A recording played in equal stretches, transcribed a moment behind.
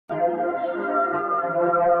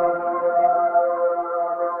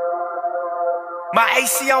My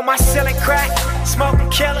AC on my ceiling crack, smoking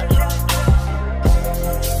Killa.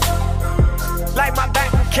 Like my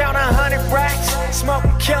bank account 100 racks,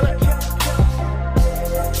 smoking Killa.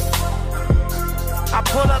 I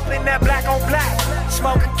pull up in that black on black,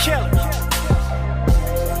 smoking Killa.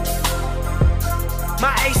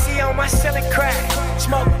 My AC on my ceiling crack,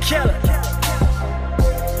 smoking Killa.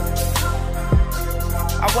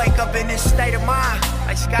 I wake up in this state of mind,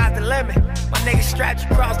 like sky's the limit. My nigga strapped you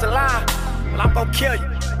across the line, well I'm gon' kill you.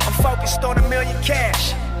 I'm focused on $1 million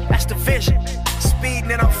cash, that's the vision.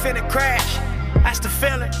 Speeding and I'm finna crash, that's the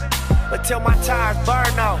feeling. But till my tires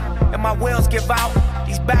burn out and my wheels give out,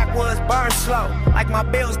 these backwoods burn slow, like my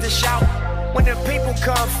bills dish out. When the people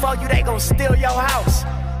come for you, they gon' steal your house.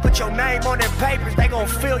 Put your name on their papers, they gon'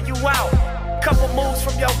 fill you out. Couple moves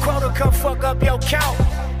from your quota, come fuck up your count.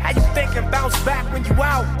 How you thinkin' bounce back when you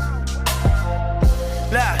out?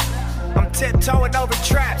 Look, I'm tiptoeing over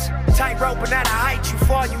traps, tight roping at a height, you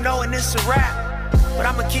fall, you know, and it's a wrap. But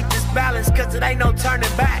I'ma keep this balance, cause it ain't no turning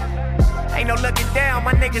back. Ain't no looking down,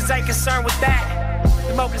 my niggas ain't concerned with that.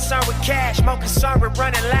 They more concerned with cash, more concerned with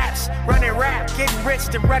running laps, running rap, getting rich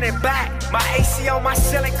to running back. My AC on my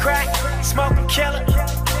ceiling crack, smoking Killa.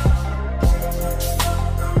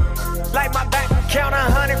 Like my bank account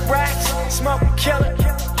 100 racks, smoking Killa.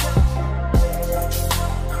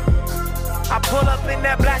 I pull up in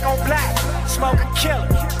that black on black, smoking Killa.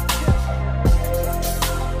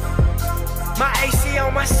 My AC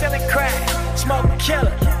on my ceiling crack, smoking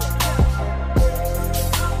Killa.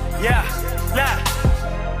 Yeah, look.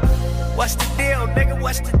 What's the deal, nigga?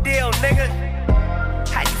 What's the deal, nigga?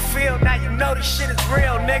 How you feel? Now you know this shit is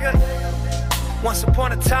real, nigga. Once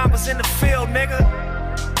upon a time was in the field, nigga.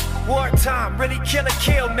 Wartime, really kill,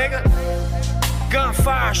 nigga.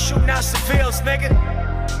 Gunfire, shooting out civils, nigga.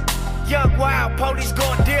 Young wild, police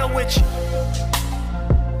gon' deal with you.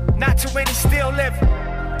 Not too many still living,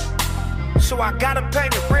 so I gotta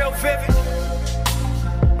paint it real vivid.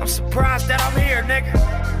 I'm surprised that I'm here, nigga.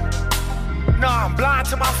 No, I'm blind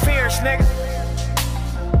to my fears, nigga.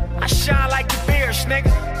 I shine like the beers,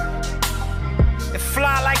 nigga. And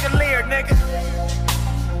fly like a leer, nigga.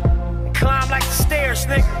 And climb like the stairs,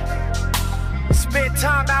 nigga. Spend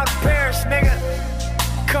time out in Paris,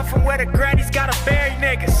 nigga. Come from where the grannies gotta bury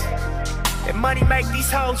niggas. And money make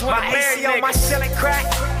these hoes wanna marry niggas. My AC on my ceiling crack,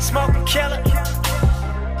 smoking Killa.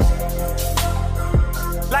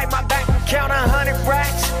 Like my bank account 100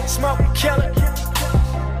 racks, smoking Killa.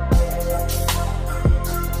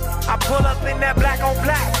 I pull up in that black on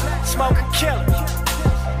black, smoking Killa.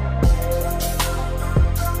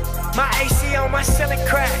 My AC on my ceiling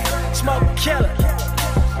crack, smoking Killa.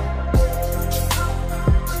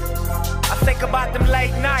 I think about them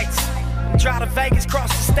late nights, drive to Vegas, cross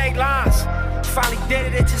the state lines. Finally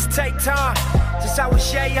did it, it just take time. Since I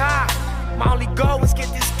was yay high, my only goal was get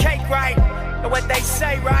this cake right. And what they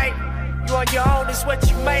say, right? You on your own, is what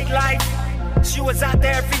you make life. So you was out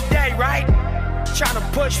there every day, right? Trying to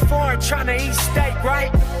push forward, trying to eat steak,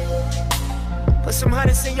 right? Put some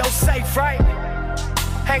hundreds in your safe, right?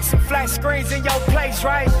 Hang some flat screens in your place,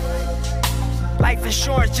 right? Life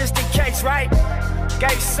insurance just in case, right?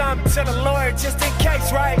 Gave some to the Lord just in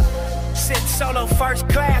case, right? Sitting solo first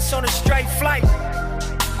class on a straight flight.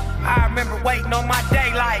 I remember waiting on my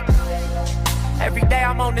daylight. Every day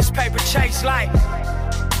I'm on this paper chase light.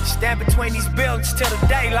 Stand between these buildings till the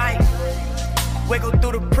daylight. Wiggle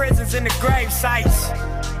through the prisons and the grave sites.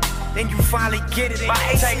 Then you finally get it. My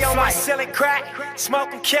AC on my ceiling crack,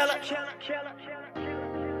 smoking Killa.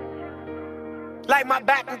 Like my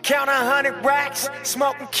bank account 100 racks,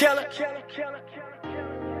 smoking Killa.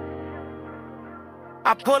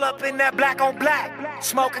 I pull up in that black on black,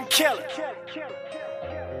 smoking Killa.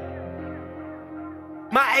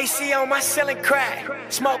 My AC on my ceiling crack,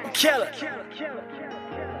 smoking Killa.